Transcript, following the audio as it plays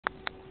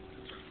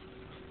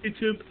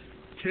YouTube.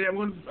 Today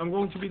I'm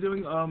going to be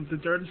doing the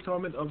third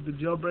installment of the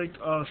Jailbreak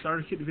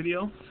starter kit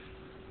video.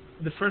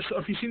 If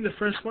you've seen the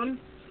first one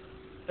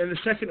and the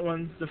second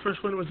one, the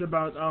first one was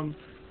about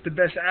the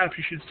best apps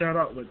you should start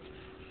out with.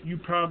 You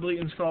probably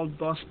installed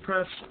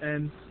bossprefs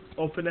and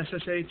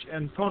OpenSSH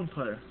and Phone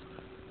Player.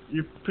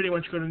 You're pretty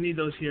much going to need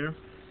those here.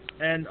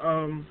 And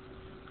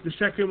the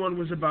second one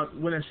was about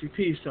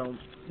WinSCP, so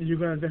you're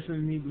going to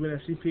definitely need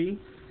WinSCP.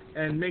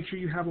 And make sure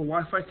you have a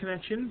Wi-Fi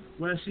connection,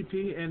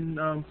 WinSCP,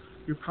 and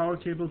your power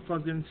cable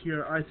plugged into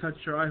your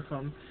iPodTouch or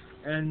iPhone,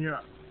 and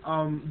your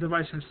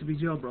device has to be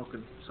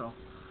jailbroken. So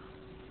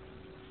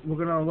we're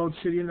going to load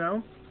Cydia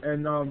now,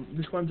 and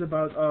this one's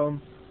about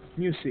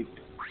mewseek.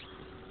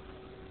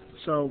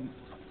 So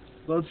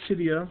load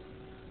Cydia,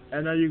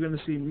 and now you're going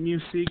to see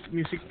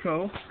mewseek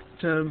Pro.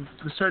 To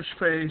the search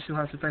phrase, you'll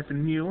have to type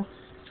in mew,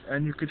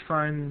 and you could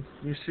find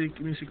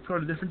mewseek Pro.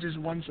 The difference is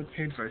one's a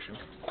paid version.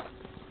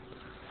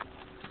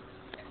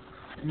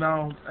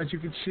 Now, as you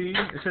can see,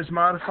 it says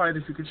modified.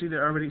 If you can see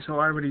there already, so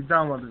I already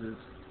downloaded it.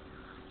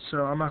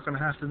 So I'm not going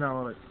to have to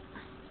download it.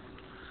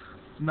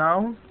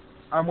 Now,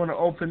 I'm going to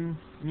open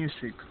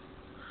mewseek.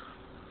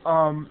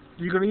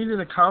 You're going to need an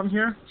account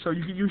here, so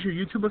you can use your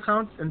YouTube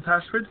account and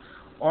password,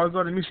 or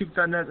go to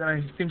mewseek.net, and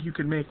I think you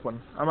can make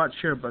one. I'm not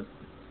sure, but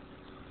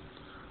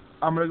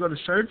I'm going to go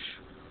to search,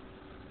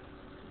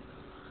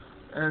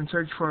 and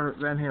search for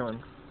Van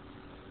Halen.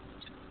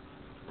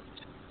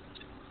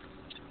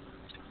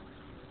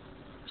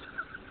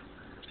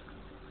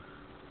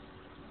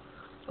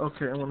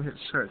 Okay, I'm going to hit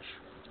search.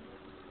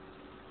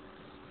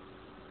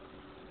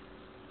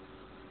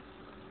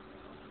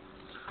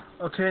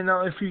 Okay,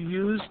 now if you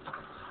use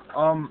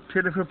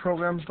peer-to-peer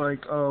programs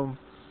like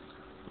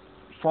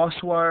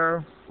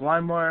FastWire,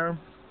 LimeWire,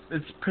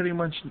 it's pretty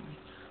much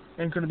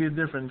ain't going to be a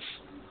difference.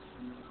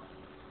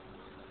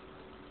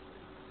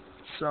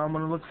 So I'm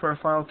going to look for a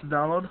file to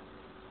download.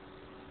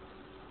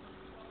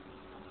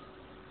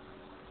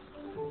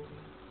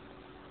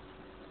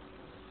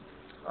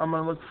 I'm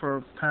going to look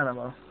for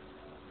Panama.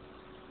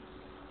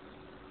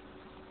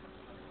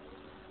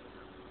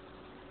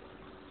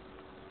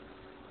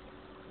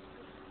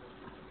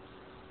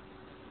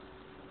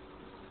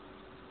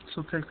 This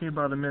will take me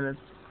about a minute.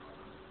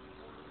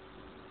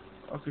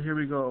 Okay, here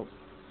we go.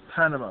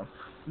 Panama.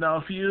 Now,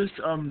 if you used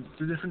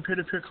the different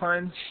peer-to-peer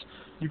clients,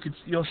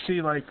 you'll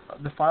see like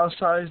the file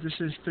size. This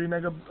is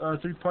 3.25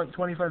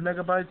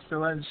 megabytes. The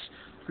length is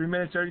 3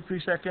 minutes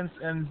 33 seconds,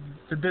 and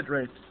the bit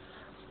rate,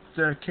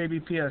 the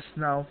kbps.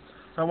 Now,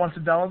 if I want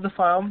to download the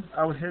file,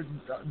 I would hit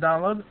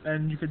download,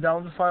 and you could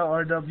download the file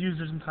or the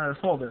user's entire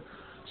folder.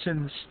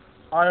 Since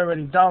I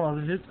already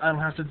downloaded it, I don't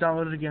have to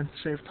download it again to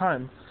save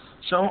time.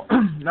 So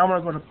now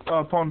I'm going to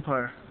go to Phone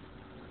Player.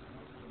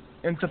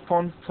 Into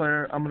Phone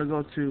Player, I'm going to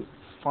go to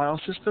File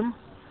System,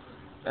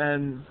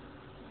 and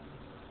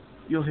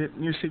you'll hit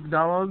mewseek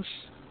Downloads.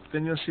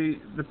 Then you'll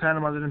see the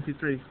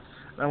Panama.mp3, and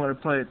I'm going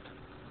to play it.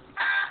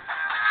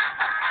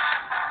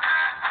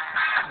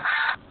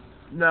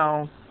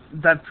 Now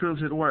that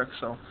proves it works.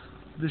 So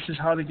this is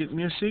how to get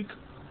mewseek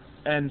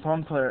and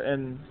Phone Player,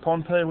 and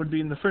Phone Player would be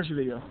in the first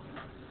video.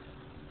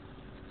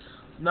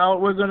 Now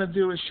what we're going to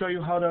do is show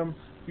you how to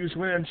use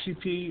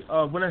WinSCP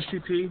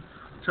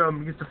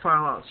to get the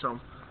file out. So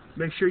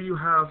make sure you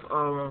have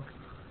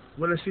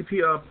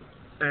WinSCP up,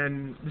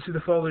 and this is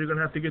the folder you're going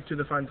to have to get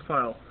to find the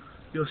file.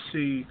 You'll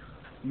see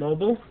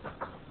mobile,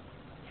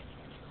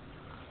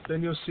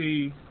 then you'll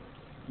see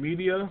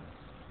media,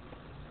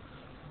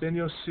 then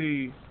you'll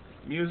see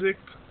music,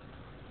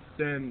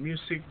 then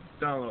mewseek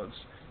downloads,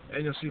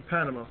 and you'll see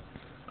Panama.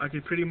 I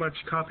could pretty much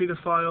copy the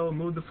file,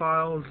 move the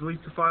file,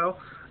 delete the file,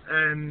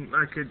 and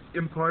I could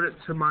import it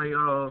to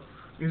my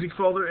music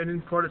folder and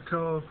import it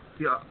to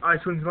the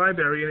iTunes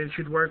library, and it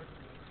should work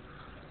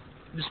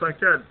just like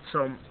that.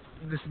 So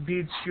this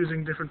beats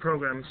using different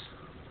programs.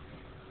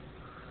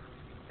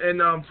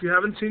 And if you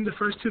haven't seen the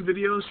first two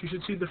videos, you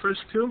should see the first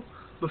two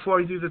before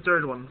you do the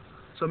third one.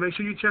 So make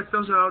sure you check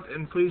those out,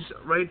 and please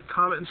rate,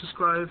 comment, and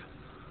subscribe.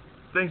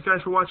 Thanks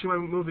guys for watching my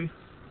movie.